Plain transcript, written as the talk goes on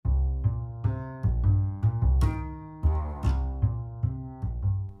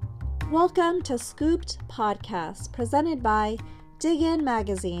Welcome to Scooped Podcast, presented by Dig In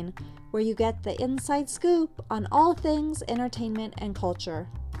Magazine, where you get the inside scoop on all things entertainment and culture.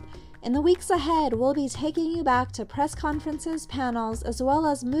 In the weeks ahead, we'll be taking you back to press conferences, panels, as well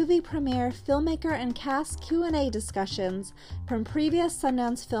as movie premiere, filmmaker, and cast Q&A discussions from previous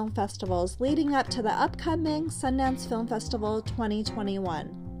Sundance Film Festivals leading up to the upcoming Sundance Film Festival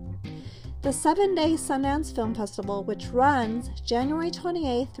 2021. The 7-day Sundance Film Festival, which runs January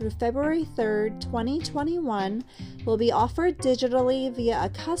 28th through February 3rd, 2021, will be offered digitally via a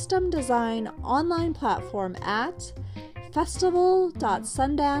custom-designed online platform at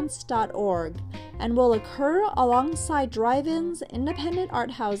festival.sundance.org and will occur alongside drive-ins, independent art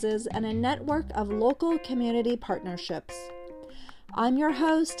houses, and a network of local community partnerships. I'm your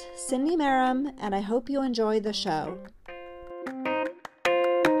host, Cindy Merrim, and I hope you enjoy the show.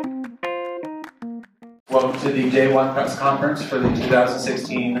 Welcome to the Day 1 press conference for the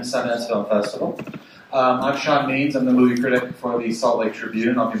 2016 Sundance Film Festival. I'm Sean Means. I'm the movie critic for the Salt Lake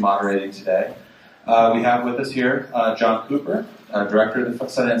Tribune. I'll be moderating today. We have with us here John Cooper, Director of the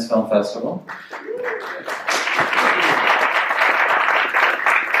Sundance Film Festival.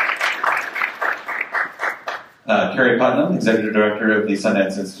 Keri Putnam, Executive Director of the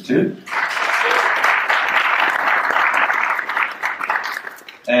Sundance Institute.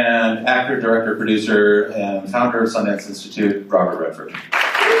 And actor, director, producer, and founder of Sundance Institute, Robert Redford.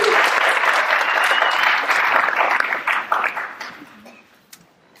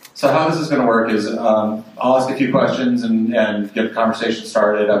 So how this is going to work is I'll ask a few questions and get the conversation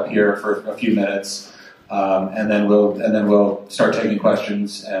started up here for a few minutes, and then we'll start taking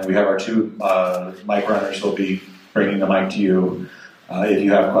questions. And we have our two mic runners who will be bringing the mic to you if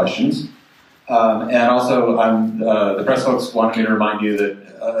you have questions. And also, the press folks wanted me to remind you that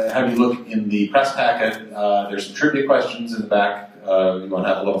have you look in the press packet. There's some trivia questions in the back. You want to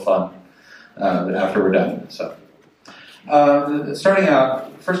have a little fun after we're done. So, starting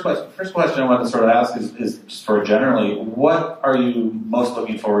out, first question I want to sort of ask is just for generally, what are you most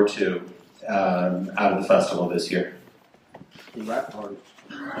looking forward to out of the festival this year? The rap party.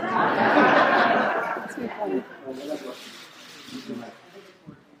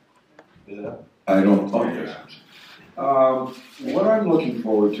 I don't think it. What I'm looking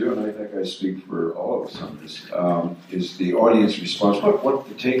forward to, and I think I speak for all of us on this, is the audience response. What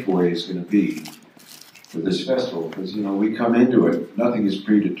the takeaway is going to be for this festival, because we come into it, nothing is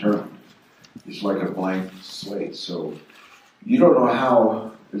predetermined. It's like a blank slate, so you don't know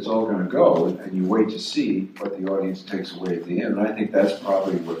how it's all going to go, and you wait to see what the audience takes away at the end. And I think that's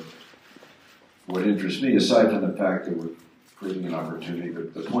probably what interests me, aside from the fact that we're creating an opportunity.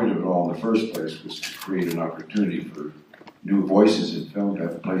 But the point of it all in the first place was to create an opportunity for new voices in film to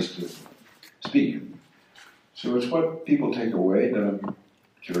have a place to speak. So it's what people take away that I'm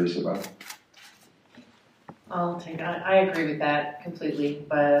curious about. I agree with that completely,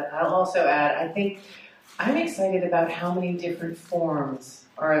 but I'll also add, I think I'm excited about how many different forms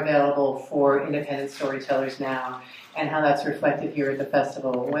are available for independent storytellers now, and how that's reflected here at the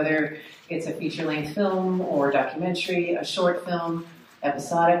festival, whether it's a feature-length film or documentary, a short film,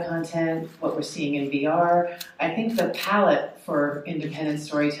 episodic content, what we're seeing in VR. I think the palette for independent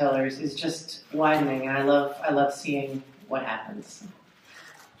storytellers is just widening, and I love seeing what happens.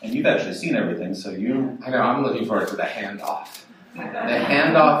 And you've actually seen everything, so you... I know, I'm looking forward to the handoff. The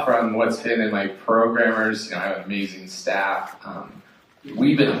handoff from what's been in my programmers. I have an amazing staff.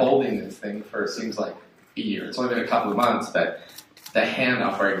 We've been holding this thing for, it seems like, a year. It's only been a couple of months, but the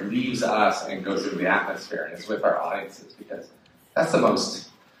handoff where it leaves us and goes into the atmosphere and is with our audiences, because that's the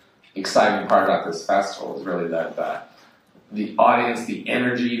most exciting part about this festival, is really that the audience, the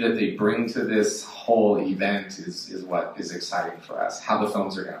energy that they bring to this whole event is what is exciting for us, how the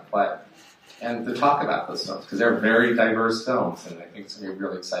films are going to play, and to talk about those films, because they're very diverse films, and I think it's going to be a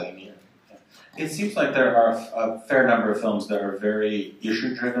really exciting year. It seems like there are a fair number of films that are very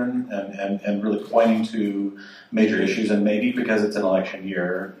issue-driven and really pointing to major issues, and maybe because it's an election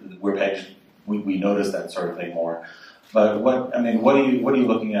year, we notice that sort of thing more. But what are you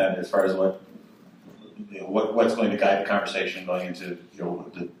looking at as far as what's going to guide the conversation going into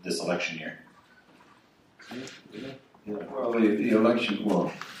this election year? Well, the election.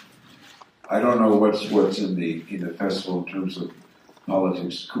 Well, I don't know what's in the festival in terms of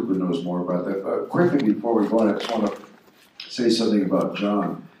politics. Cooper knows more about that. But quickly before we go on, I just want to say something about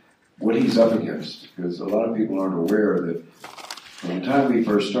John, what he's up against, because a lot of people aren't aware that from the time we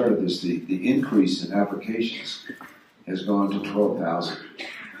first started this, the increase in applications has gone to 12,000.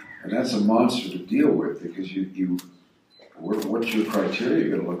 And that's a monster to deal with, because what's your criteria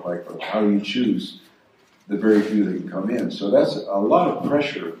going to look like for how you choose the very few that can come in. So that's a lot of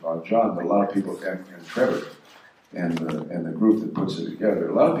pressure on John, but a lot of people, and Trevor, and the group that puts it together.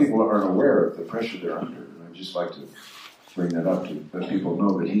 A lot of people aren't aware of the pressure they're under. And I'd just like to bring that up to let people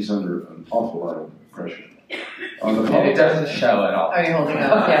know that he's under an awful lot of pressure. On the And it doesn't show at all. Are you holding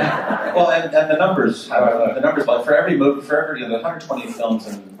up? Yeah. Well, and the numbers, like for every movie, the 120 films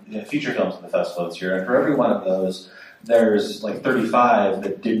and feature films in the festival this year, and for every one of those, there's like 35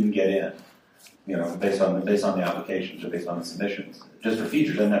 that didn't get in. Based on the applications or based on the submissions, just for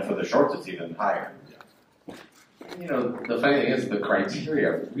features, and then for the shorts, it's even higher. The funny thing is the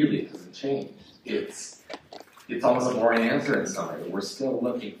criteria really hasn't changed. It's almost a boring answer in some way. We're still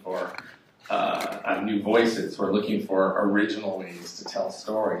looking for new voices. We're looking for original ways to tell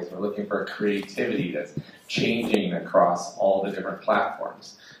stories. We're looking for creativity that's changing across all the different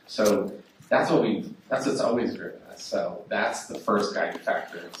platforms. So that's what's always driven us. So that's the first guiding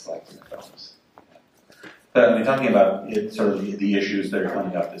factor in selecting the films. But talking about sort of the issues that are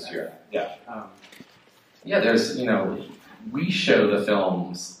coming up this year. Yeah. There's, we show the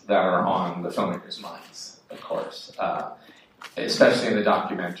films that are on the filmmakers' minds, of course, especially in the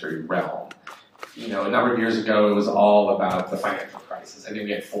documentary realm. A number of years ago, it was all about the financial crisis. I think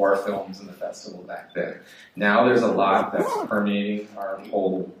we had 4 films in the festival back then. Now there's a lot that's permeating our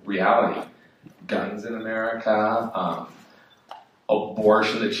whole reality. Guns in America,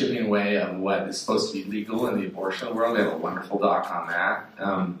 abortion, the chipping away of what is supposed to be legal in the abortion world. They have a wonderful doc on that.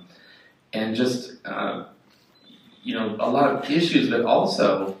 And just, a lot of issues, but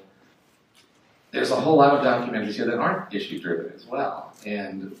also there's a whole lot of documentaries here that aren't issue-driven as well.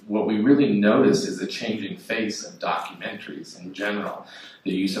 And what we really notice is the changing face of documentaries in general.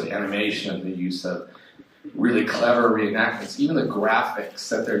 The use of animation, the use of really clever reenactments, even the graphics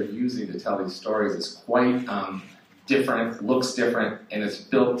that they're using to tell these stories is quite different, looks different, and it's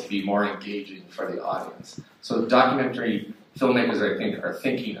built to be more engaging for the audience. So documentary filmmakers, I think, are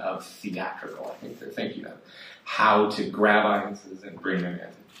thinking of theatrical. I think they're thinking of how to grab audiences and bring them in.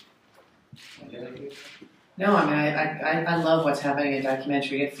 No, I love what's happening in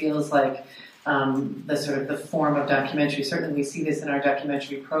documentary. It feels like the form of documentary. Certainly we see this in our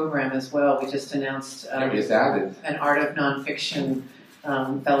documentary program as well. We just announced an Art of Nonfiction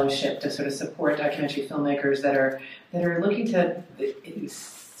fellowship to sort of support documentary filmmakers that are looking to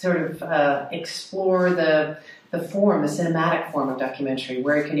sort of explore the form, the cinematic form of documentary.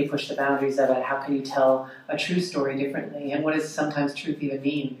 Where can you push the boundaries of it? How can you tell a true story differently? And what does sometimes truth even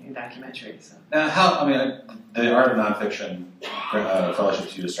mean in documentary? So. Now, the Art of Nonfiction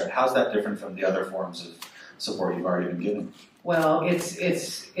fellowships you just started, how's that different from the other forms of support you've already been given? Well, it's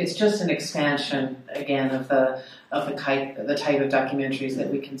just an expansion again of the type of documentaries that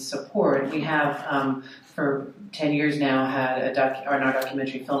we can support. We have for 10 years now had in our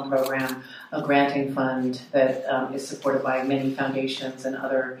documentary film program a granting fund that is supported by many foundations and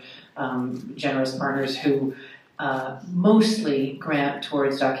other generous partners who mostly grant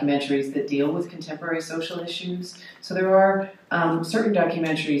towards documentaries that deal with contemporary social issues. So there are certain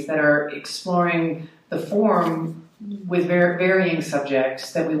documentaries that are exploring the form with varying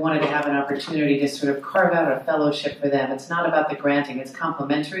subjects that we wanted to have an opportunity to sort of carve out a fellowship for them. It's not about the granting, it's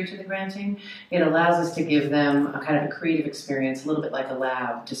complementary to the granting. It allows us to give them a kind of a creative experience, a little bit like a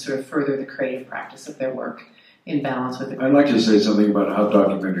lab, to sort of further the creative practice of their work in balance with the I'd like to say something about how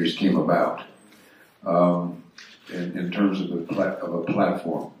documentaries came about in terms of a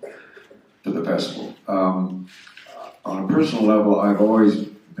platform for the festival. On a personal level, I've always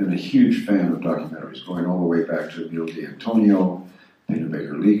been a huge fan of documentaries, going all the way back to Neil D'Antonio, Peter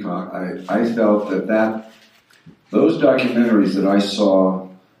Baker Leacock. I felt that those documentaries that I saw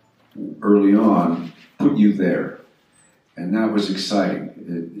early on put you there, and that was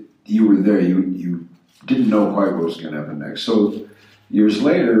exciting. You were there. You didn't know quite what was going to happen next. So years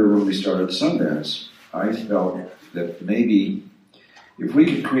later, when we started Sundance, I felt that maybe if we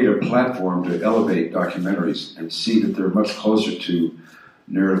could create a platform to elevate documentaries and see that they're much closer to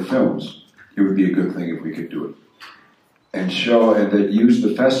narrative films, it would be a good thing if we could do it. And show and that use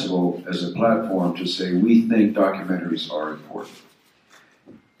the festival as a platform to say we think documentaries are important.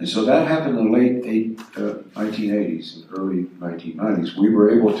 And so that happened in the late 1980s and early 1990s. We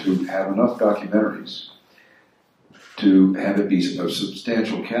were able to have enough documentaries to have it be a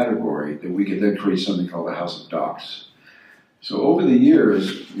substantial category that we could then create something called the House of Docs. So over the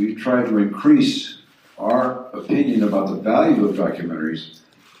years, we've tried to increase our opinion about the value of documentaries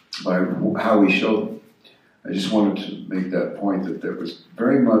by how we show them. I just wanted to make that point that there was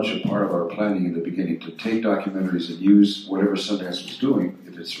very much a part of our planning in the beginning to take documentaries and use whatever Sundance was doing,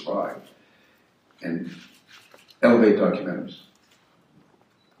 if it survived, and elevate documentaries.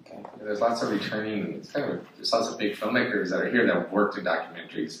 Okay. There's lots of returning, there's lots of big filmmakers that are here that have worked in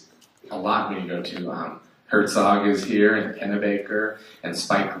documentaries a lot. When you go to Herzog is here, and Pennebaker, and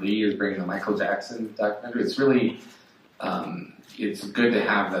Spike Lee is bringing the Michael Jackson documentary. It's really, it's good to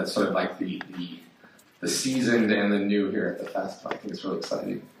have that sort of like the seasoned and the new here at the festival. I think it's really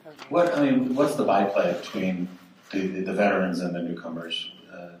exciting. What's the byplay between the veterans and the newcomers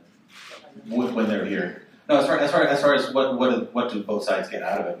when they're here? No, as far as what do both sides get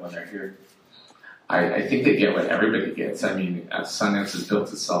out of it when they're here? I think they get what everybody gets. I mean, Sundance has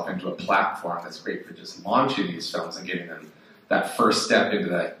built itself into a platform that's great for just launching these films and getting them that first step into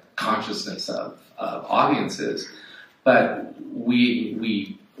the consciousness of audiences. But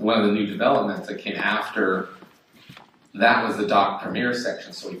one of the new developments that came after that was the doc premiere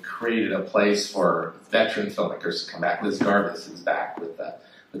section. So we created a place for veteran filmmakers to come back. Liz Garbus is back with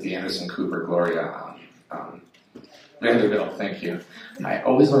the Anderson Cooper Gloria Vanderbilt, thank you. I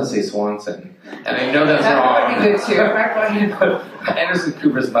always want to say Swanson, and I know that's wrong. That would be good too. Anderson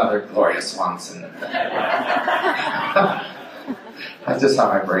Cooper's mother, Gloria Swanson. That's just how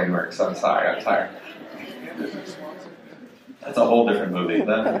my brain works. I'm sorry, I'm tired. That's a whole different movie.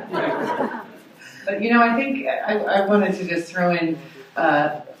 But I think I wanted to just throw in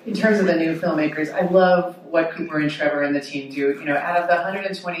terms of the new filmmakers, I love what Cooper and Trevor and the team do. Out of the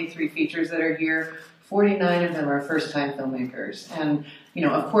 123 features that are here, 49 of them are first-time filmmakers. And,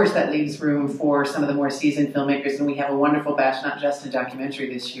 of course that leaves room for some of the more seasoned filmmakers, and we have a wonderful batch, not just in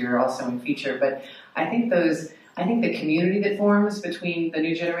documentary this year, also in feature. But I think the community that forms between the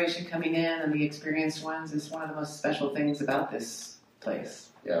new generation coming in and the experienced ones is one of the most special things about this place.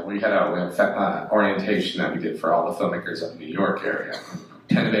 Yeah, we had an orientation that we did for all the filmmakers of the New York area.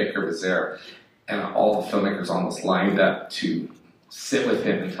 Pennebaker was there, and all the filmmakers almost lined up to sit with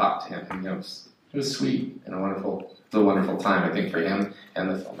him and talk to him. And, it was sweet and a wonderful time, I think, for him and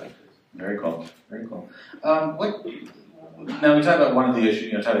the filmmakers. Very cool. Very cool. Now we talked about one of the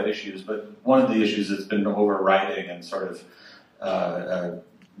issues, but one of the issues that's been overriding and sort of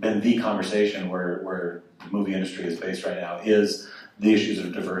been the conversation where the movie industry is based right now is the issues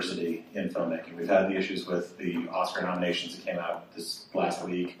of diversity in filmmaking. We've had the issues with the Oscar nominations that came out this last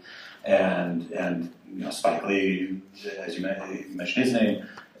week, and Spike Lee, as you mentioned his name,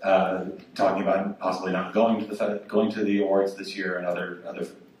 talking about possibly not going to the awards this year, and other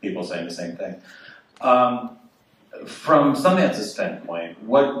people saying the same thing. From Sundance's standpoint,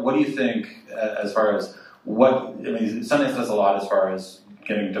 what do you think as far as Sundance does a lot as far as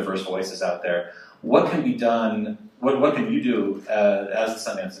getting diverse voices out there. What can be done? What can you do as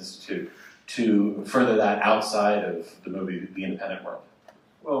the Sundance Institute to further that outside of the movie, the independent world?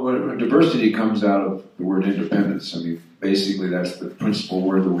 Well, diversity comes out of the word independence. Basically that's the principal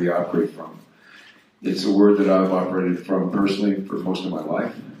word that we operate from. It's a word that I've operated from personally for most of my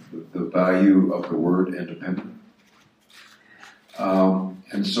life, the value of the word independent.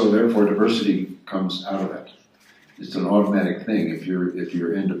 And so therefore diversity comes out of that. It's an automatic thing. If you're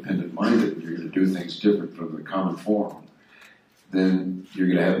independent-minded and you're going to do things different from the common form, then you're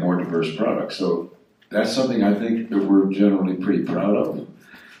going to have more diverse products. So that's something I think that we're generally pretty proud of,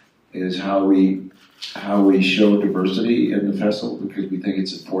 is how we show diversity in the festival, because we think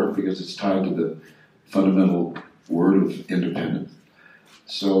it's important, because it's tied to the fundamental word of independent.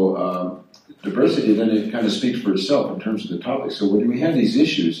 So diversity, then it kind of speaks for itself in terms of the topic. So when we have these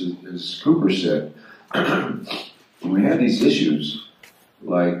issues, as Cooper said, when we have these issues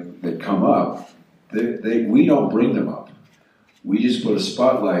that come up, we don't bring them up. We just put a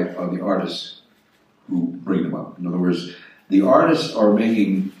spotlight on the artists who bring them up. In other words, the artists are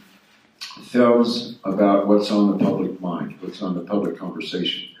making films about what's on the public mind, what's on the public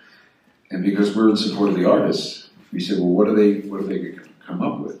conversation. And because we're in support of the artists, we say, well, what are they going to come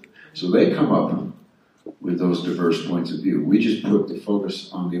up with? So they come up with those diverse points of view. We just put the focus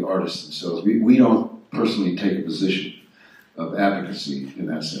on the artists themselves. We don't personally take a position of advocacy in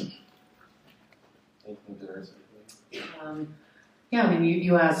that sense.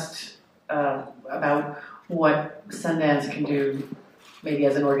 You asked about what Sundance can do, maybe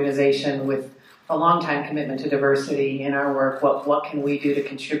as an organization with a long-time commitment to diversity in our work. What can we do to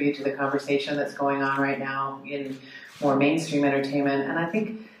contribute to the conversation that's going on right now in more mainstream entertainment? And I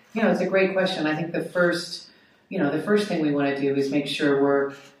think, it's a great question. I think the first thing we want to do is make sure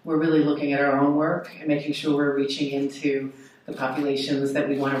we're really looking at our own work and making sure we're reaching into the populations that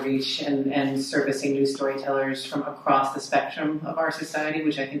we want to reach and servicing new storytellers from across the spectrum of our society,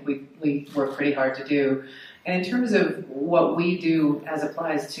 which I think we work pretty hard to do. And in terms of what we do as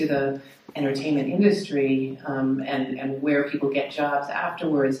applies to the entertainment industry and where people get jobs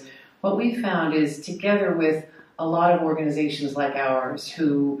afterwards, what we found is, together with a lot of organizations like ours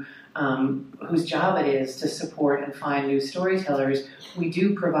whose job it is to support and find new storytellers, we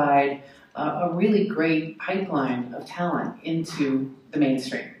do provide a really great pipeline of talent into the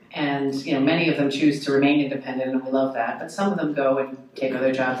mainstream. And many of them choose to remain independent, and we love that. But some of them go and take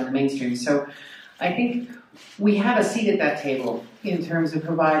other jobs in the mainstream. So I think we have a seat at that table in terms of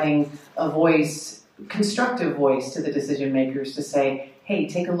providing a voice, constructive voice to the decision makers to say, hey,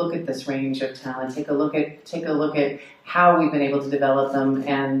 take a look at this range of talent. Take a look at how we've been able to develop them,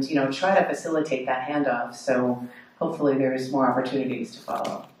 and try to facilitate that handoff. So hopefully there's more opportunities to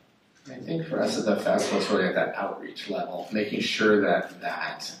follow. I think for us at the festival, it's really at that outreach level, making sure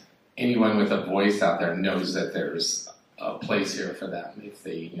that anyone with a voice out there knows that there's a place here for them. If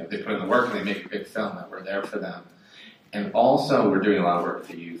they put in the work and they make a good film, that we're there for them. And also, we're doing a lot of work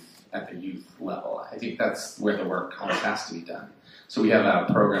at the youth level. I think that's where the work almost has to be done. So we have a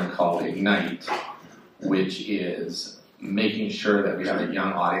program called Ignite, which is making sure that we have a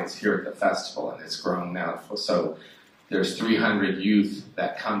young audience here at the festival, and it's grown now. So there's 300 youth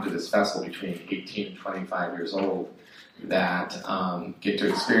that come to this festival between 18 and 25 years old that get to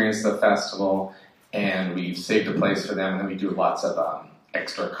experience the festival, and we've saved a place for them, and then we do lots of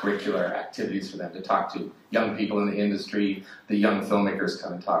extracurricular activities for them to talk to young people in the industry. The young filmmakers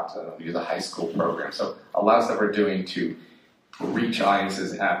come and talk to them. We do the high school program. So a lot of stuff we're doing to reach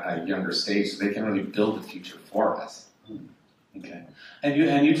audiences at a younger stage so they can really build the future for us. Okay. And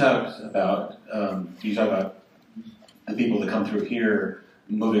you talked about the people that come through here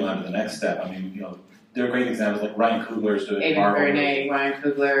moving on to the next step. I mean, there are great examples like Ryan Coogler's doing Marvel. Ryan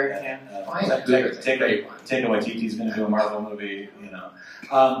Coogler, Taika Waititi's going to do a Marvel movie.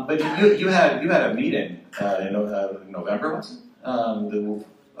 But you had a meeting in November, was it?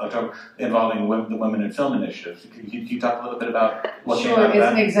 October, involving the Women in Film Initiative. Can you talk a little bit about what came out of that? Sure,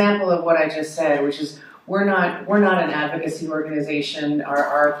 it's an example of what I just said, which is we're not an advocacy organization.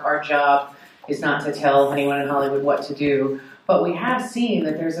 Our job is not to tell anyone in Hollywood what to do, but we have seen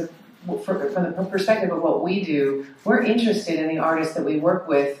that there's from the perspective of what we do, we're interested in the artists that we work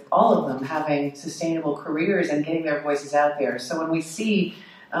with, all of them having sustainable careers and getting their voices out there. So when we see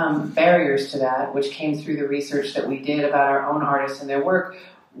barriers to that, which came through the research that we did about our own artists and their work,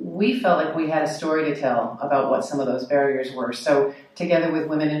 we felt like we had a story to tell about what some of those barriers were. So together with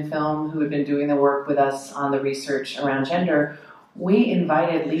Women in Film, who had been doing the work with us on the research around gender, we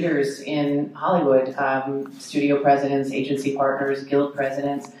invited leaders in Hollywood, studio presidents, agency partners, guild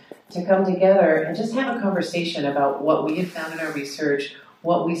presidents, to come together and just have a conversation about what we had found in our research,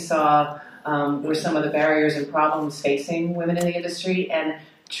 what we saw were some of the barriers and problems facing women in the industry, and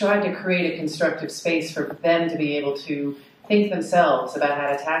tried to create a constructive space for them to be able to think themselves about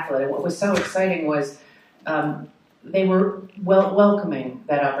how to tackle it. And what was so exciting was they were welcoming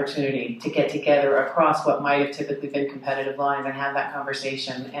that opportunity to get together across what might have typically been competitive lines and have that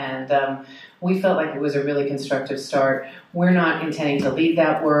conversation. And we felt like it was a really constructive start. We're not intending to lead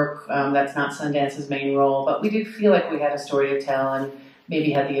that work. That's not Sundance's main role. But we did feel like we had a story to tell and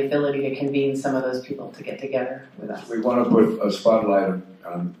maybe had the ability to convene some of those people to get together with us. We want to put a spotlight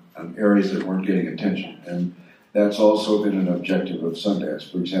on areas that weren't getting attention. And that's also been an objective of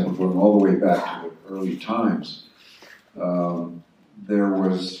Sundance. For example, going all the way back to the early times, there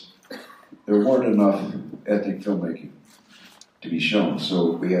weren't enough ethnic filmmaking to be shown.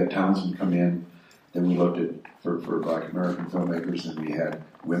 So we had Townsend come in, then we looked at for Black American filmmakers, and we had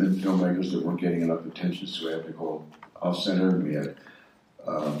women filmmakers that weren't getting enough attention, so we had Nicole Off-Center, and we had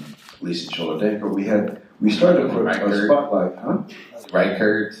Lisa Cholodenko. We started to put a spotlight,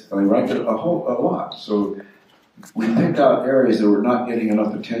 Reichert, a lot. So we picked out areas that were not getting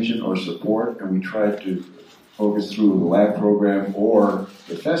enough attention or support, and we tried to focus through the lab program or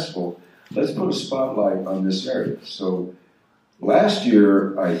the festival. Let's put a spotlight on this area. So last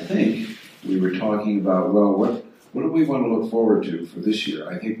year, I think, we were talking about, well, what do we want to look forward to for this year?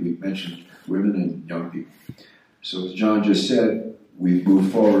 I think we mentioned women and young people. So as John just said, we've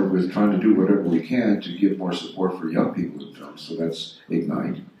moved forward with trying to do whatever we can to give more support for young people in film. So that's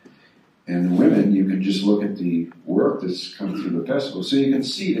Ignite. And women, you can just look at the work that's come through the festival. So you can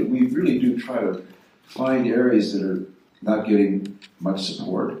see that we really do try to find areas that are not getting much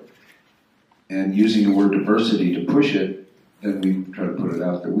support. And using the word diversity to push it, then we try to put it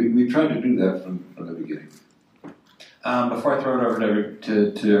out there. We tried to do that from the beginning. Before I throw it over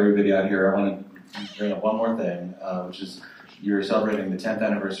to everybody out here, I want to bring up one more thing, which is you're celebrating the 10th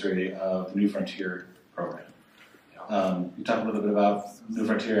anniversary of the New Frontier program. You talk a little bit about New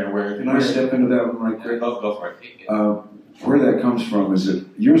Frontier and where... Can I step into that one right quick? Go for it. Where that comes from is that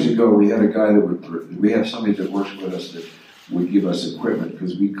years ago we had a guy that we have somebody that works with us that would give us equipment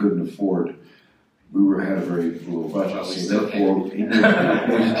because we couldn't afford had a very little budget, Well, we so still therefore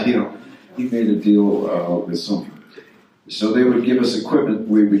he made a deal with Sony. So they would give us equipment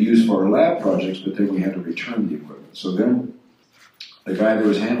we would use for our lab projects, but then we had to return the equipment. So then the guy that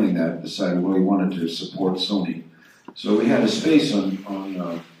was handling that decided, well, he wanted to support Sony. So we had a space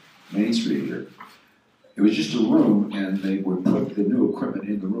on Main Street here. It was just a room, and they would put the new equipment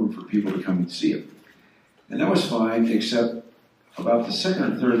in the room for people to come and see it. And that was fine, except about the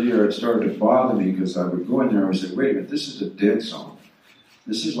second or third year, it started to bother me because I would go in there and say, wait a minute, this is a dead zone.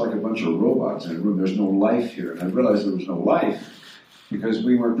 This is like a bunch of robots in a room. There's no life here. And I realized there was no life because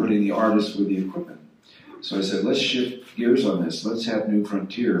we weren't putting the artists with the equipment. So I said, let's shift gears on this. Let's have New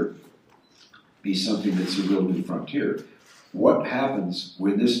Frontier be something that's a real new frontier. What happens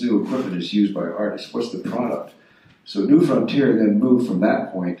when this new equipment is used by artists? What's the product? So New Frontier then moved from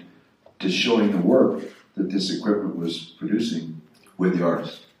that point to showing the work that this equipment was producing with the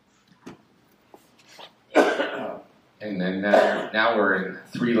artist. And then now we're in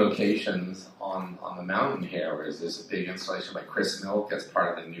 3 locations on the mountain here. There's a big installation by Chris Milk as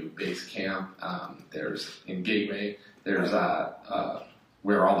part of the new base camp. There's in Gateway. There's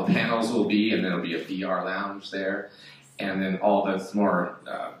where all the panels will be, and there'll be a VR lounge there. And then all those more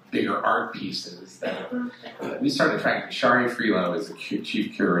bigger art pieces that we started tracking. Shari Freelo is the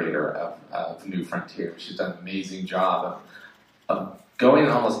chief curator of New Frontier. She's done an amazing job of going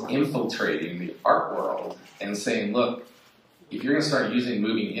and almost infiltrating the art world and saying, look, if you're going to start using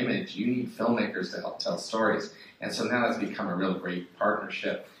moving image, you need filmmakers to help tell stories. And so now that's become a real great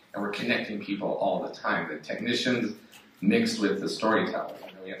partnership, and we're connecting people all the time, the technicians mixed with the storytellers. I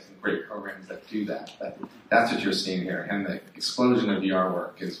know we have some great programs that do that, but that's what you're seeing here. And the explosion of VR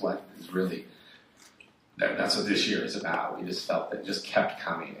work is what is really, that's what this year is about. We just felt that it just kept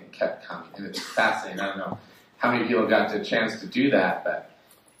coming, and it's fascinating. I don't know how many people got the chance to do that, but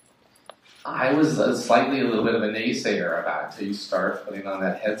I was slightly a little bit of a naysayer about it until you start putting on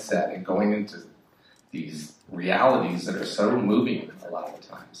that headset and going into these realities that are so moving a lot of the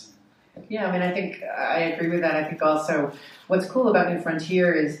times. Yeah, I mean, I think I agree with that. I think also what's cool about New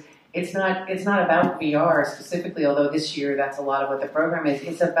Frontier is it's not about VR specifically, although this year that's a lot of what the program is.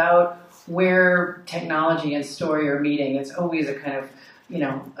 It's about where technology and story are meeting. It's always a kind of,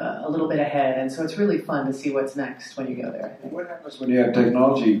 a little bit ahead. And so it's really fun to see what's next when you go there. What happens when you have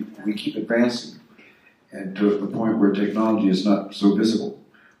technology, we keep advancing, and to the point where technology is not so visible.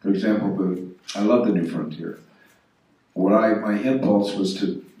 For example, I love the New Frontier. My impulse was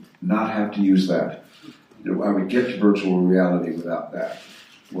to not have to use that. I would get to virtual reality without that.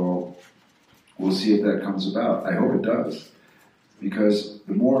 Well, we'll see if that comes about. I hope it does. Because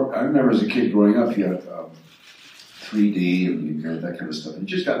I remember as a kid growing up, you had 3D and that kind of stuff. It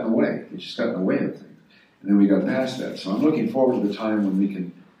just got in the way. It just got in the way of things. And then we got past that. So I'm looking forward to the time when we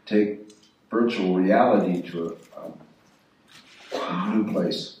can take virtual reality to a new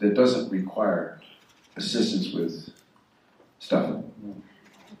place that doesn't require assistance with stuff.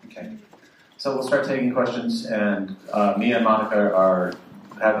 Okay. So we'll start taking questions, and Mia and Monica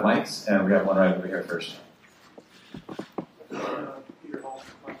have the mics, and we have one right over here first.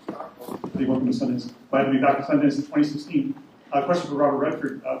 Welcome to Sundance. Glad to be back at Sundance in 2016. Question for Robert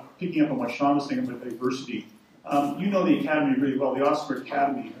Redford, picking up on what Sean was saying about diversity. You know the Academy really well, the Oscar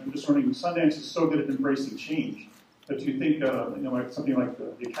Academy. I'm just wondering, Sundance is so good at embracing change, but do you think, like something like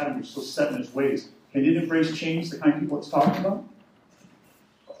the Academy is so set in its ways, can it embrace change, the kind of people it's talking about?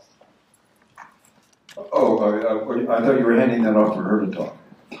 Oh, I thought you were handing that off for her to talk.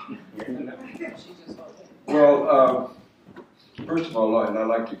 Well, first of all, I'd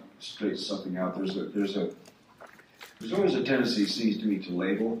like to straighten something out. There's always a tendency, it seems to me, to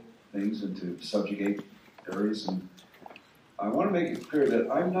label things and to subjugate areas. And I want to make it clear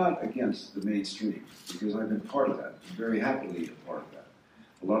that I'm not against the mainstream, because I've been part of that. I'm very happily a part of that.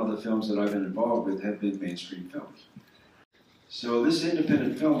 A lot of the films that I've been involved with have been mainstream films. So this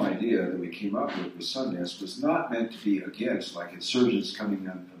independent film idea that we came up with Sundance was not meant to be against, like insurgents coming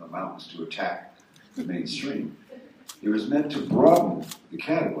in from the mountains to attack the mainstream. It was meant to broaden the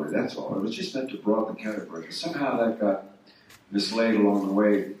category, that's all. It was just meant to broaden the category. But somehow that got mislaid along the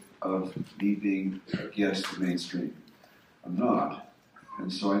way of me being against the mainstream. I'm not.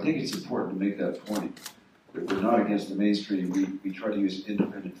 And so I think it's important to make that point, that we're not against the mainstream. We try to use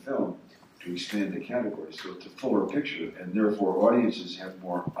independent film to expand the category, so it's a fuller picture, and therefore audiences have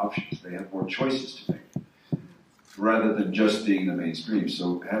more options. They have more choices to make, rather than just being the mainstream.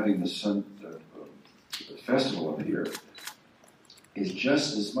 So having the festival up here is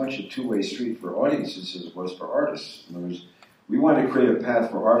just as much a two-way street for audiences as it was for artists. In other words, we wanted to create a path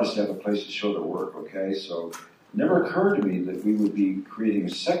for artists to have a place to show their work, okay? So it never occurred to me that we would be creating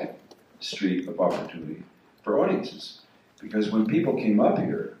a second street of opportunity for audiences. Because when people came up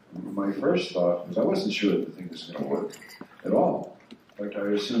here, my first thought was I wasn't sure that the thing was going to work at all. In fact, I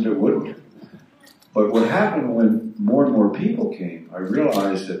assumed it wouldn't. But what happened when more and more people came, I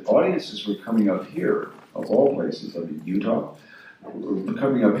realized that audiences were coming up here, of all places, I mean Utah, were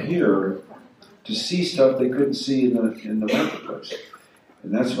coming up here to see stuff they couldn't see in the marketplace.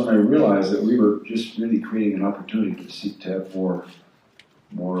 And that's when I realized that we were just really creating an opportunity to have more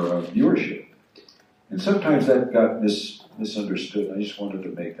viewership. And sometimes that got misunderstood. And I just wanted to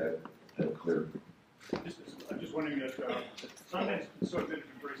make that clear. I'm just wondering if Sundance is so good at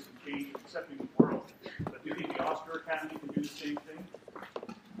embracing change and accepting the world, but do you think the Oscar Academy can do the same thing?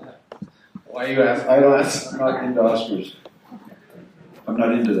 Why are you asking? I'm not into Oscars. I'm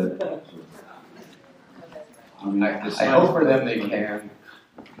not into that. I hope for them they can.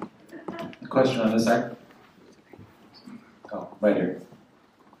 A question on this side? Oh, right here.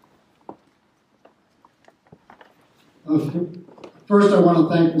 First, I want to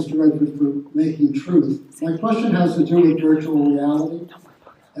thank Mr. Redford for making truth. My question has to do with virtual reality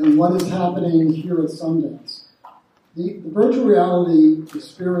and what is happening here at Sundance. The virtual reality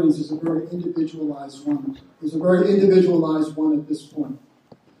experience is a very individualized one. It's a very individualized one at this point.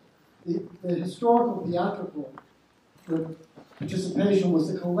 The historical theatrical participation was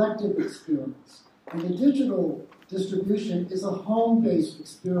a collective experience, and the digital distribution is a home-based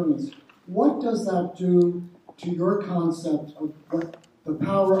experience. What does that do to your concept of what the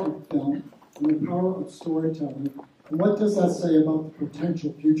power of film and the power of storytelling, and what does that say about the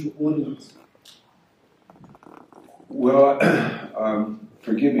potential future audience? Well,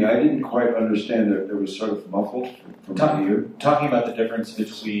 forgive me, I didn't quite understand that. It was sort of muffled from here. Talking about the difference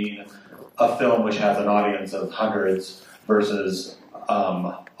between a film which has an audience of hundreds versus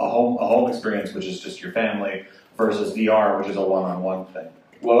a home experience, which is just your family, versus VR, which is a one-on-one thing.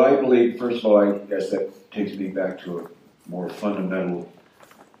 Well, I believe, first of all, I guess that takes me back to a more fundamental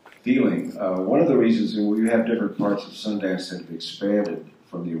feeling. One of the reasons that we have different parts of Sundance that have expanded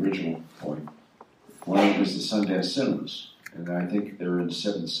from the original point. One of them is the Sundance Cinemas, and I think they're in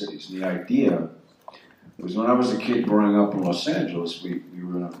 7 cities. And the idea was when I was a kid growing up in Los Angeles, we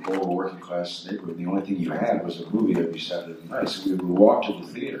were in a lower working class neighborhood, and the only thing you had was a movie every Saturday night. So we would walk to the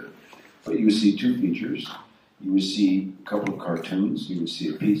theater, but you would see 2 features. You would see a couple of cartoons. You would see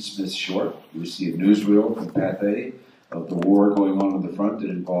a Pete Smith short. You would see a newsreel from Pathé of the war going on in the front that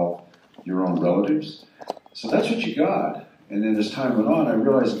involved your own relatives. So that's what you got. And then as time went on, I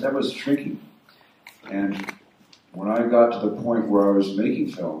realized that was shrinking. And when I got to the point where I was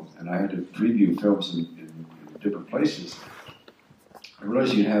making film, and I had to preview films in different places, I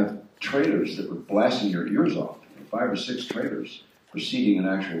realized you'd have trailers that were blasting your ears off. 5 or 6 trailers preceding an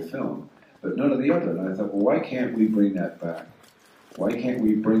actual film, but none of the other. And I thought, well, why can't we bring that back? Why can't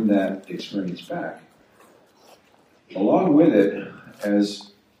we bring that experience back? Along with it,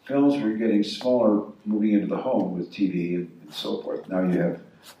 as films were getting smaller, moving into the home with TV and so forth, now you have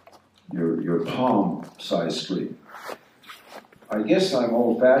your palm-sized screen. I guess I'm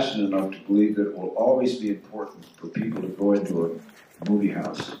old-fashioned enough to believe that it will always be important for people to go into a movie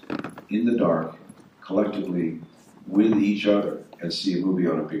house in the dark, collectively, with each other, and see a movie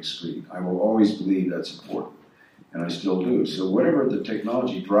on a big screen. I will always believe that's important, and I still do. So whatever the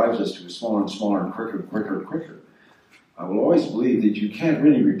technology drives us to smaller and smaller and quicker and quicker and quicker, I will always believe that you can't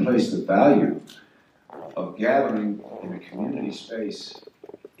really replace the value of gathering in a community space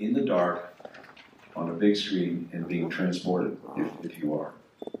in the dark on a big screen and being transported, if you are.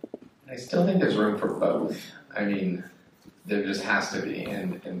 I still think there's room for both. I mean, there just has to be.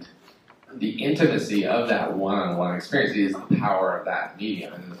 And the intimacy of that one-on-one experience is the power of that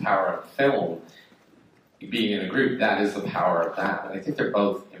medium. And the power of film, being in a group, that is the power of that. And I think they're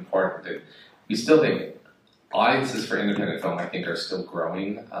both important. And we still think audiences for independent film, I think, are still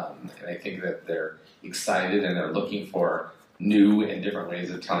growing. And I think that they're excited and they're looking for new and different ways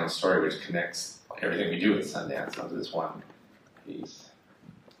of telling a story, which connects everything we do at Sundance onto this one piece.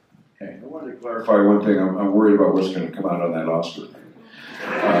 Okay. I wanted to clarify one thing. I'm worried about what's going to come out on that Oscar thing.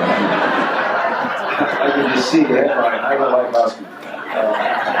 I can just see the headline, I don't like Oscar.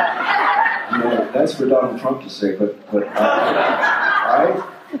 That's for Donald Trump to say, but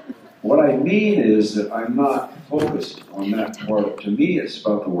what I mean is that I'm not focused on that part. To me, it's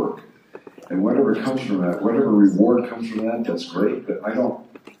about the work. And whatever comes from that, whatever reward comes from that, that's great, but I don't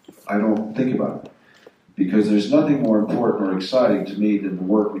think about it. Because there's nothing more important or exciting to me than the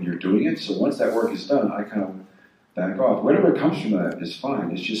work when you're doing it. So once that work is done, I kind of back off. Whatever comes from that is fine.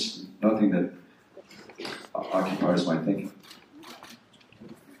 It's just nothing that occupies my thinking.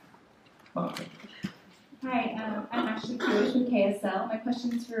 Hi, I'm Ashley Jewish with KSL. My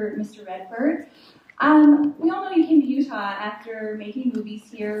question is for Mr. Redford. We all know you came to Utah after making movies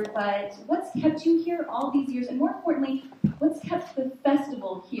here, but what's kept you here all these years? And more importantly, what's kept the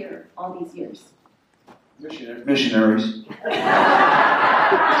festival here all these years? Missionaries.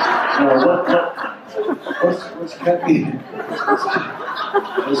 What's kept me?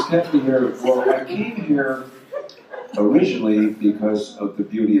 What's kept me here? Well, I came here originally because of the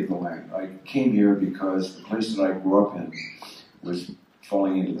beauty of the land. I came here because the place that I grew up in was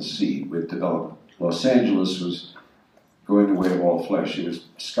falling into the sea with development. Los Angeles was going the way of all flesh. It was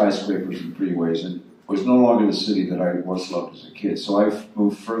skyscrapers and freeways, and was no longer the city that I once loved as a kid. So I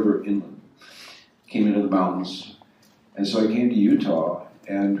moved further inland, came into the mountains, and so I came to Utah,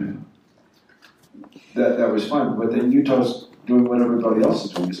 and that was fun. But then Utah's doing what everybody else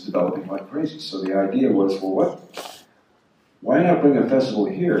is doing, is developing like crazy. So the idea was, well, why not bring a festival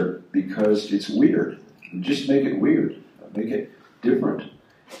here? Because it's weird. And just make it weird. Make it different.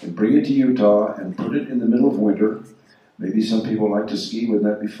 And bring it to Utah and put it in the middle of winter. Maybe some people like to ski. Wouldn't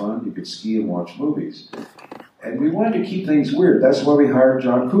that be fun? You could ski and watch movies. And we wanted to keep things weird. That's why we hired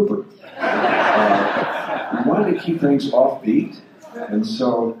John Cooper. We wanted to keep things offbeat. And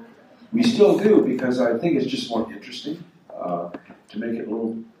so we still do, because I think it's just more interesting to make it a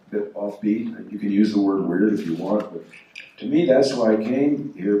little bit offbeat. You can use the word weird if you want, but to me that's why I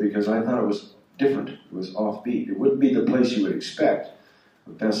came here, because I thought it was different. It was offbeat. It wouldn't be the place you would expect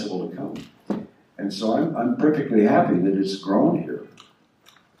a festival to come. And so I'm perfectly happy that it's grown here.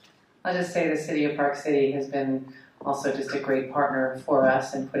 I'll just say the city of Park City has been also just a great partner for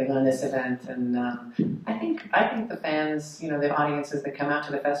us in putting on this event, and I think the fans, the audiences that come out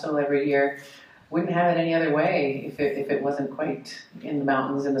to the festival every year, wouldn't have it any other way if it wasn't quite in the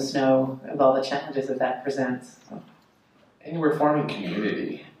mountains, in the snow, of all the challenges that presents. So. And we're forming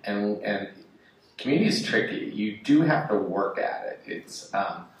community, and community is tricky. You do have to work at it. It's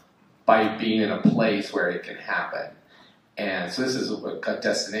by being in a place where it can happen. And so this is a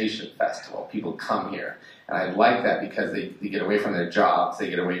destination festival. People come here. And I like that because they get away from their jobs, they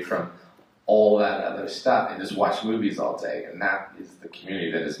get away from all that other stuff and just watch movies all day. And that is the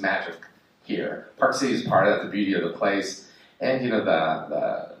community that is magic here. Park City is part of that, the beauty of the place. And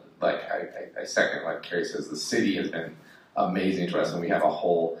I second what Keri says, the city has been amazing to us, and we have a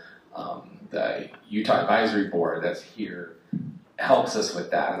whole the Utah Advisory Board that's here helps us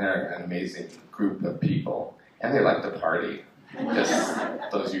with that, and they're an amazing group of people, and they like to party. Just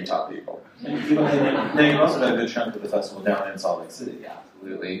those Utah people. And they also got a good chunk of the festival down in Salt Lake City. Yeah,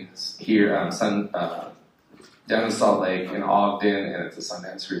 absolutely. Here, down in Salt Lake, in Ogden, and it's a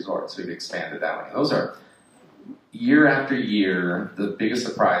Sundance resort, so we've expanded that one. And those are, year after year, the biggest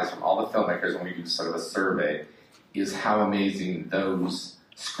surprise from all the filmmakers when we do sort of a survey is how amazing those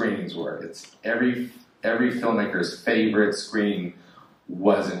screenings were. It's every filmmaker's favorite screening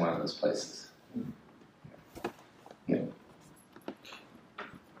was in one of those places. Yeah.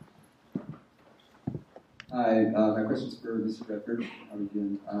 Hi, my question is for Mr. Redford. I'm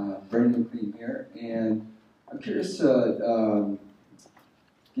again, Brandon McLean here, and I'm curious to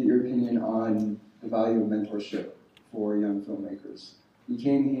get your opinion on the value of mentorship for young filmmakers. We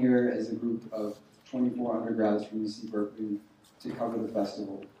came here as a group of 24 undergrads from UC Berkeley to cover the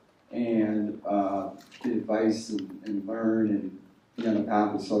festival and get advice and learn and be on a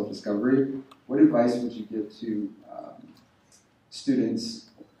path of self-discovery. What advice would you give to students,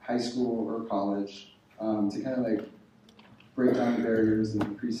 high school or college, to kind of like break down the barriers and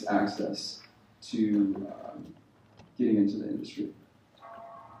increase access to getting into the industry?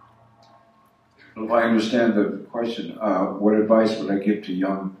 Well, if I understand the question, what advice would I give to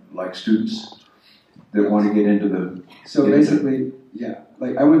young, students that want to get into the... So basically, yeah,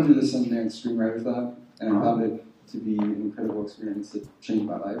 I went through the Sundance Screenwriters Lab, and I found it to be an incredible experience that changed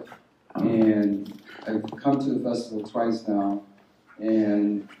my life. And I've come to the festival twice now,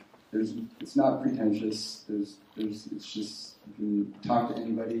 and it's not pretentious. It's just, you can talk to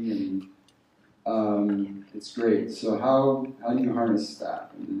anybody, and it's great. So how do you harness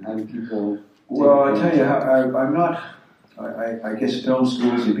that? And how do people... Well, I tell you, I'm not... I guess film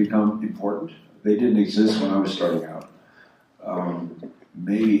schools have become important. They didn't exist when I was starting out.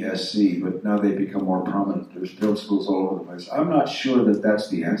 Maybe SC, but now they've become more prominent. There's film schools all over the place. I'm not sure that that's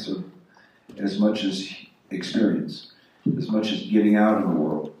the answer as much as experience, as much as getting out in the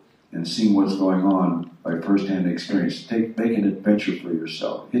world and seeing what's going on by first-hand experience. Make an adventure for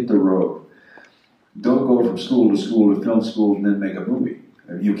yourself. Hit the road. Don't go from school to film school and then make a movie.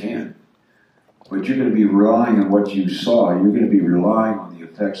 You can. But you're going to be relying on what you saw. You're going to be relying on the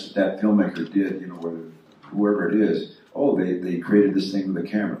effects that filmmaker did, whoever it is. Oh, they created this thing with a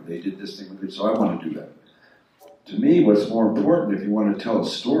camera. They did this thing with it, so I want to do that. to me, what's more important if you want to tell a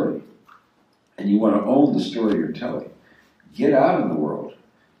story and you want to own the story you're telling, get out in the world,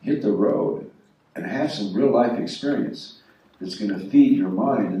 hit the road, and have some real life experience that's going to feed your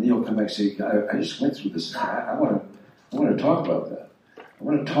mind. And then you'll come back and say, I just went through this. I want to talk about that. I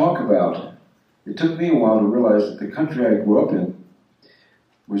want to talk about, it took me a while to realize that the country I grew up in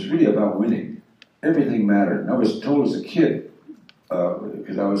was really about winning. Everything mattered. And I was told as a kid,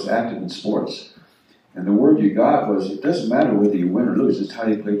 because I was active in sports, and the word you got was, it doesn't matter whether you win or lose, it's how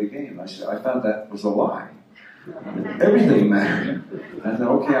you play the game. I found that was a lie. Everything mattered. I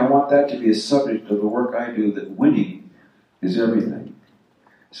thought, okay, I want that to be a subject of the work I do, that winning is everything.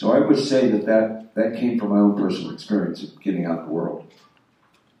 So I would say that came from my own personal experience of getting out in the world.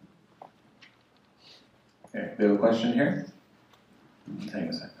 Okay, we have a question here? Hang on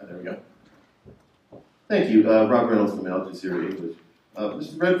a second. Oh, there we go. Thank you. Rob Reynolds from Al Jazeera English.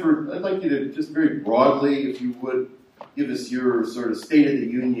 Mr. Redford, I'd like you to just very broadly, if you would, give us your sort of State of the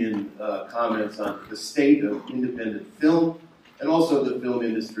Union comments on the state of independent film and also the film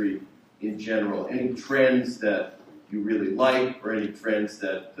industry in general. Any trends that you really like or any trends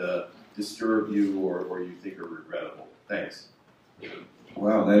that disturb you or you think are regrettable? Thanks.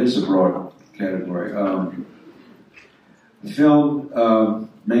 Wow, that is a broad category. Film,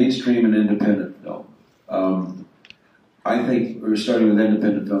 mainstream and independent film. I think we're starting with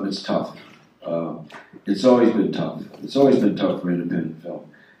independent film. It's tough. It's always been tough. It's always been tough for independent film.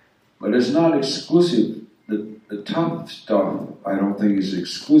 But it's not exclusive. The tough stuff, I don't think, is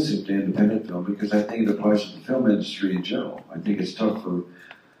exclusive to independent film, because I think it applies to the film industry in general. I think it's tough for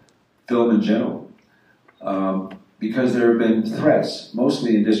film in general. Because there have been threats,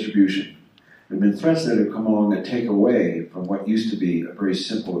 mostly in distribution. There have been threats that have come along that take away from what used to be a very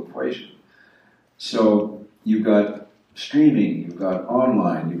simple equation. So you've got streaming, you've got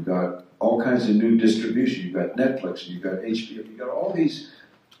online, you've got all kinds of new distribution, you've got Netflix, you've got HBO, you've got all these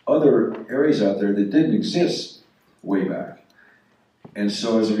other areas out there that didn't exist way back. And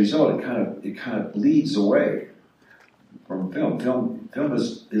so as a result, it kind of bleeds away from film. Film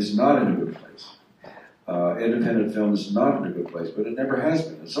is not in a good place. Independent film is not in a good place, but it never has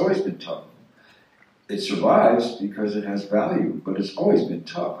been. It's always been tough. It survives because it has value, but it's always been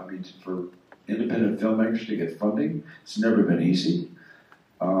tough. I mean, for independent filmmakers to get funding, it's never been easy.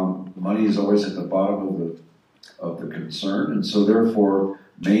 Money is always at the bottom of the concern, and so therefore,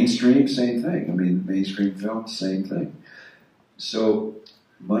 mainstream, same thing. I mean, mainstream film, same thing. So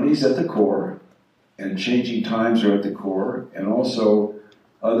money's at the core, and changing times are at the core, and also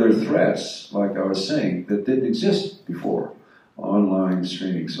other threats, like I was saying, that didn't exist before. Online,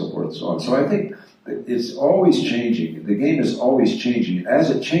 streaming, so forth and so on. So I think it's always changing. The game is always changing.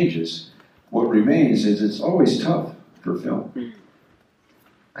 As it changes, what remains is it's always tough for film.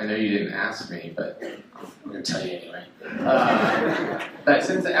 I know you didn't ask me, but I'm going to tell you anyway. But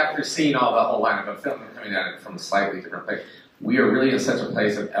since after seeing the whole lineup of film, coming at it from a slightly different place, we are really in such a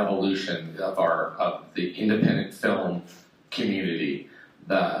place of evolution of the independent film community.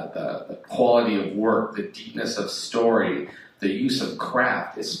 The quality of work, the deepness of story, the use of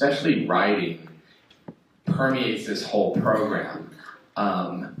craft, especially writing, permeates this whole program.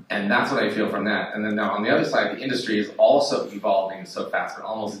 And that's what I feel from that. And then now on the other side, the industry is also evolving so fast, but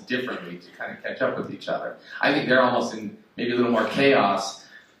almost differently to kind of catch up with each other. I think they're almost in maybe a little more chaos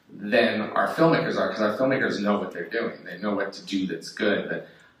than our filmmakers are, because our filmmakers know what they're doing. They know what to do that's good. But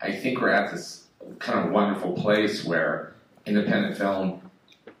I think we're at this kind of wonderful place where independent film,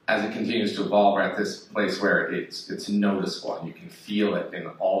 as it continues to evolve, we're at this place where it's noticeable and you can feel it in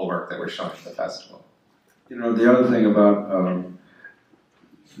all the work that we're showing at the festival. You know, the other thing about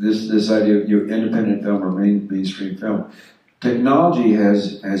this idea of independent film or mainstream film, technology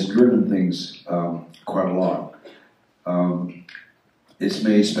has driven things quite a lot. It's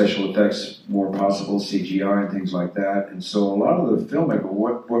made special effects more possible, CGI and things like that. And so a lot of the filmmaker,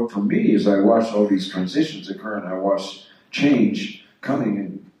 what for me is I watch all these transitions occur and I watch change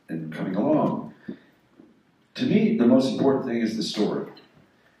coming and coming along. To me, the most important thing is the story.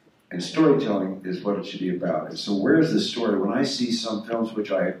 And storytelling is what it should be about. And so where's the story? When I see some films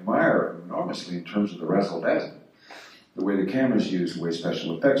which I admire enormously in terms of the razzle-dazzle, the way the camera's used, the way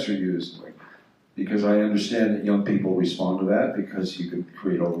special effects are used, because I understand that young people respond to that because you can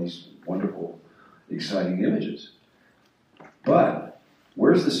create all these wonderful, exciting images. But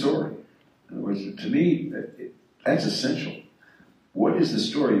where's the story? In other words, to me, that's essential. What is the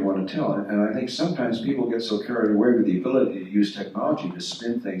story you want to tell? And I think sometimes people get so carried away with the ability to use technology to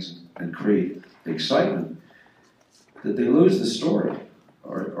spin things and create excitement that they lose the story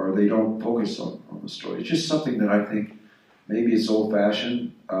or they don't focus on the story. It's just something that I think maybe it's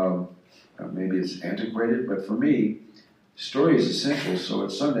old-fashioned. I maybe it's antiquated, but for me, story is essential. So at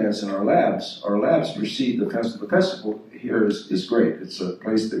Sundance and our labs precede the festival. The festival here is great. It's a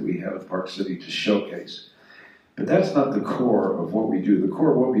place that we have in Park City to showcase. But that's not the core of what we do. The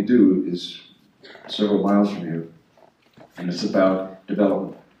core of what we do is several miles from here. And it's about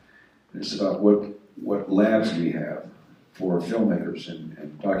development. It's about what labs we have for filmmakers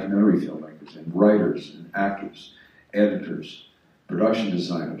and documentary filmmakers and writers and actors, editors, production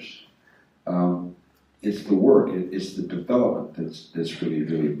designers. It's the work, it's the development that's really,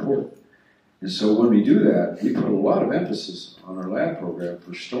 really important. And so when we do that, we put a lot of emphasis on our lab program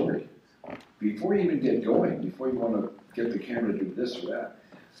for story. Before you even get going, before you want to get the camera to do this or that,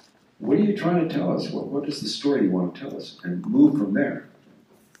 what are you trying to tell us? What is the story you want to tell us? And move from there.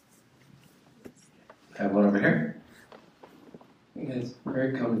 Have one over here. Hey guys,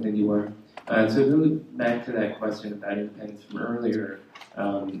 very common thing you were. So really back to that question about independence from earlier,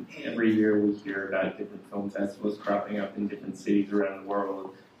 every year we hear about different film festivals cropping up in different cities around the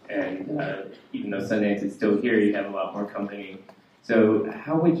world, and even though Sundance is still here, you have a lot more company. So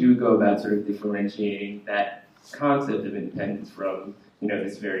how would you go about sort of differentiating that concept of independence from,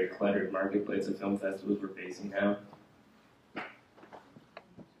 this very cluttered marketplace of film festivals we're facing now?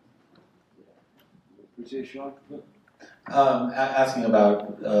 Asking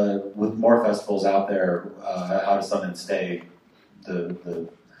about with more festivals out there, how does Sundance stay the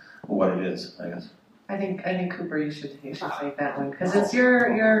what it is? I guess. I think Cooper, you should take that one because it's your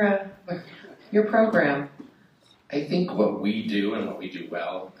program. I think what we do and what we do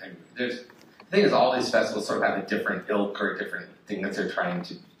well, and the thing is, all these festivals sort of have a different ilk or a different thing that they're trying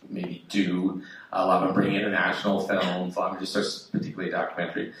to maybe do. A lot of them bring international films, a lot of them just particularly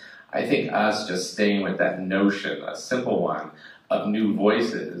documentary. I think us just staying with that notion, a simple one, of new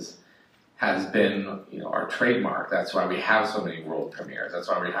voices has been, our trademark. That's why we have so many world premieres. That's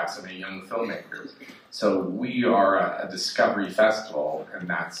why we have so many young filmmakers. So we are a discovery festival, and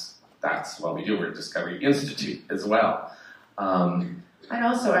that's what we do. We're a Discovery Institute as well. I'd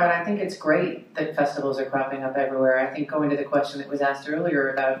also add, I think it's great that festivals are cropping up everywhere. I think going to the question that was asked earlier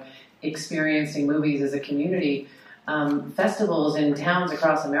about experiencing movies as a community, festivals in towns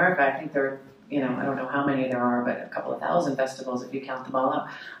across America, I think there are, I don't know how many there are, but a couple of thousand festivals if you count them all up.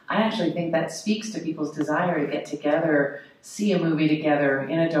 I actually think that speaks to people's desire to get together, see a movie together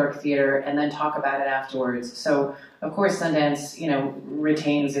in a dark theater, and then talk about it afterwards. So, of course, Sundance,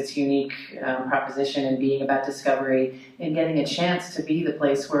 retains its unique proposition in being about discovery and getting a chance to be the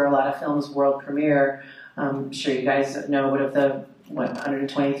place where a lot of films world premiere. I'm sure you guys know what of the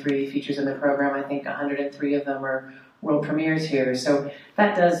 123 features in the program, I think 103 of them are world premieres here. So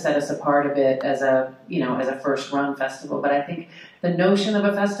that does set us apart a bit as a first run festival. But I think the notion of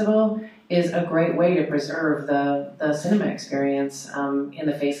a festival is a great way to preserve the cinema experience in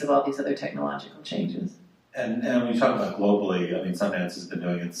the face of all these other technological changes. And when you talk about globally, Sundance has been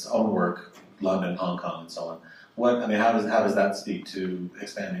doing its own work, London, Hong Kong, and so on. How does that speak to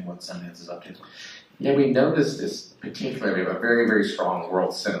expanding what Sundance is up to? Yeah, we noticed this particularly. We have a very, very strong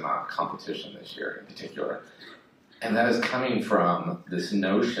world cinema competition this year in particular. And that is coming from this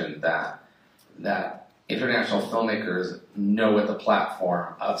notion that international filmmakers know what the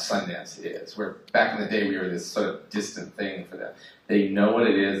platform of Sundance is. Where back in the day we were this sort of distant thing for them. They know what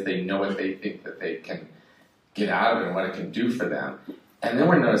it is, they know what they think that they can get out of it and what it can do for them. And then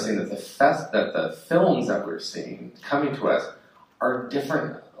we're noticing that the films that we're seeing coming to us are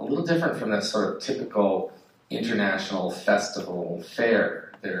different, a little different from that sort of typical international festival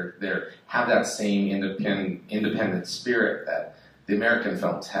fare. They have that same independent spirit that the American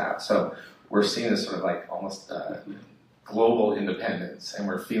films have. So we're seeing this sort of like almost global independence, and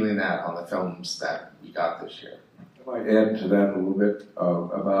we're feeling that on the films that we got this year. I might add to that a little bit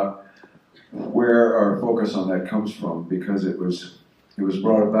about where our focus on that comes from, because it was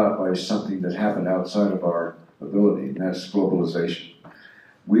brought about by something that happened outside of our ability, and that's globalization.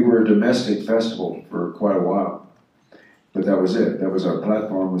 We were a domestic festival for quite a while, but that was it. That was our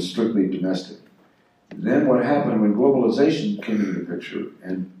platform, was strictly domestic. Then what happened when globalization came into the picture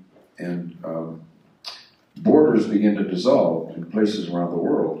and borders began to dissolve in places around the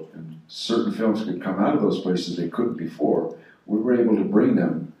world, and certain films could come out of those places they couldn't before, we were able to bring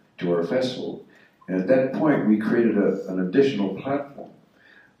them to our festival. And at that point, we created an additional platform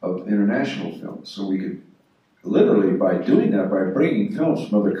of international films. So we could, literally by doing that, by bringing films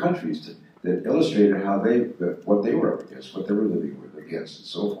from other countries that illustrated what they were up against, what they were living with against, and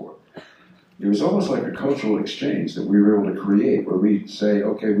so forth. It was almost like a cultural exchange that we were able to create, where we say,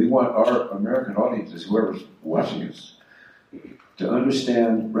 okay, we want our American audiences, whoever's watching us, to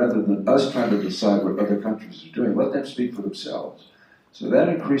understand, rather than us trying to decide what other countries are doing, let them speak for themselves. So that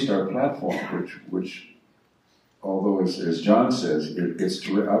increased our platform, which although as John says,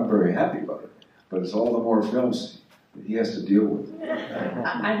 I'm very happy about it, but it's all the more films that he has to deal with.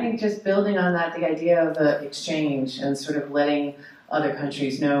 I think just building on that, the idea of the exchange and sort of letting other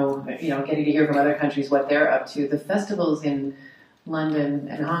countries know, getting to hear from other countries what they're up to. The festivals in London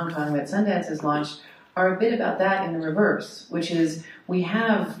and Hong Kong that Sundance has launched are a bit about that in the reverse, which is we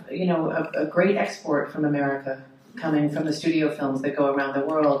have, a great export from America coming from the studio films that go around the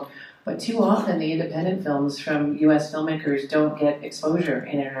world, but too often the independent films from U.S. filmmakers don't get exposure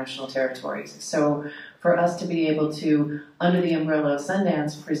in international territories. So for us to be able to, under the umbrella of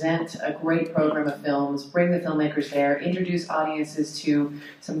Sundance, present a great program of films, bring the filmmakers there, introduce audiences to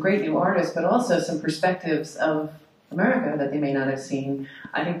some great new artists, but also some perspectives of America that they may not have seen,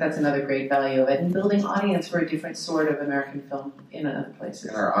 I think that's another great value of it, and building audience for a different sort of American film in other places.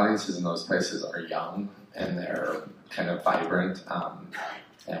 And our audiences in those places are young, and they're kind of vibrant.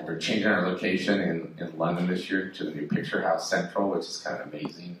 And we're changing our location in London this year to the new Picture House Central, which is kind of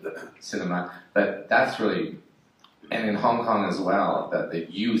amazing cinema. But that's really, and in Hong Kong as well, that the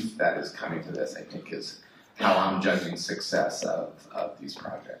youth that is coming to this, I think, is how I'm judging success of these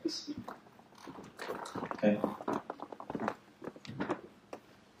projects. Okay.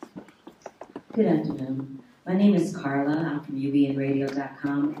 Good afternoon. My name is Carla. I'm from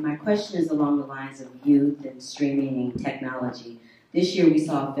ubnradio.com, and my question is along the lines of youth and streaming and technology. This year we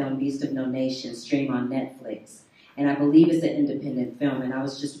saw a film, Beast of No Nation, stream on Netflix, and I believe it's an independent film, and I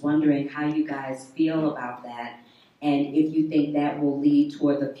was just wondering how you guys feel about that, and if you think that will lead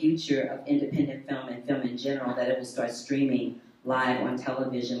toward the future of independent film and film in general, that it will start streaming live on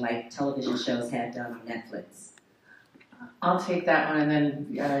television like television shows have done on Netflix. I'll take that one, and then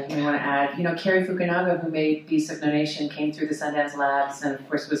you may want to add. Keri Putnam, who made Beast of No Nation, came through the Sundance Labs, and of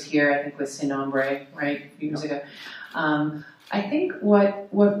course was here, I think, with Sin Nombre, right, a few years ago. I think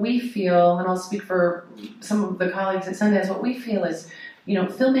what we feel, and I'll speak for some of the colleagues at Sundance, what we feel is,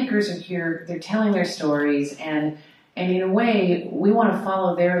 filmmakers are here, they're telling their stories, and in a way, we want to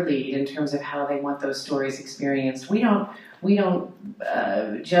follow their lead in terms of how they want those stories experienced. We don't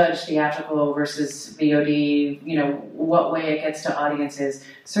judge theatrical versus VOD, what way it gets to audiences.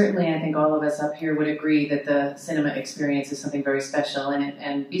 Certainly, I think all of us up here would agree that the cinema experience is something very special,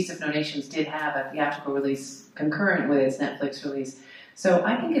 and Beast of No Nations did have a theatrical release concurrent with its Netflix release. So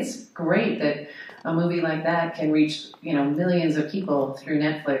I think it's great that a movie like that can reach, millions of people through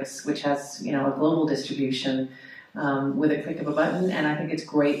Netflix, which has, a global distribution. With a click of a button, and I think it's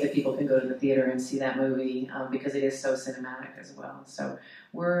great that people can go to the theater and see that movie because it is so cinematic as well. So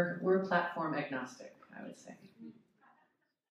we're platform agnostic, I would say.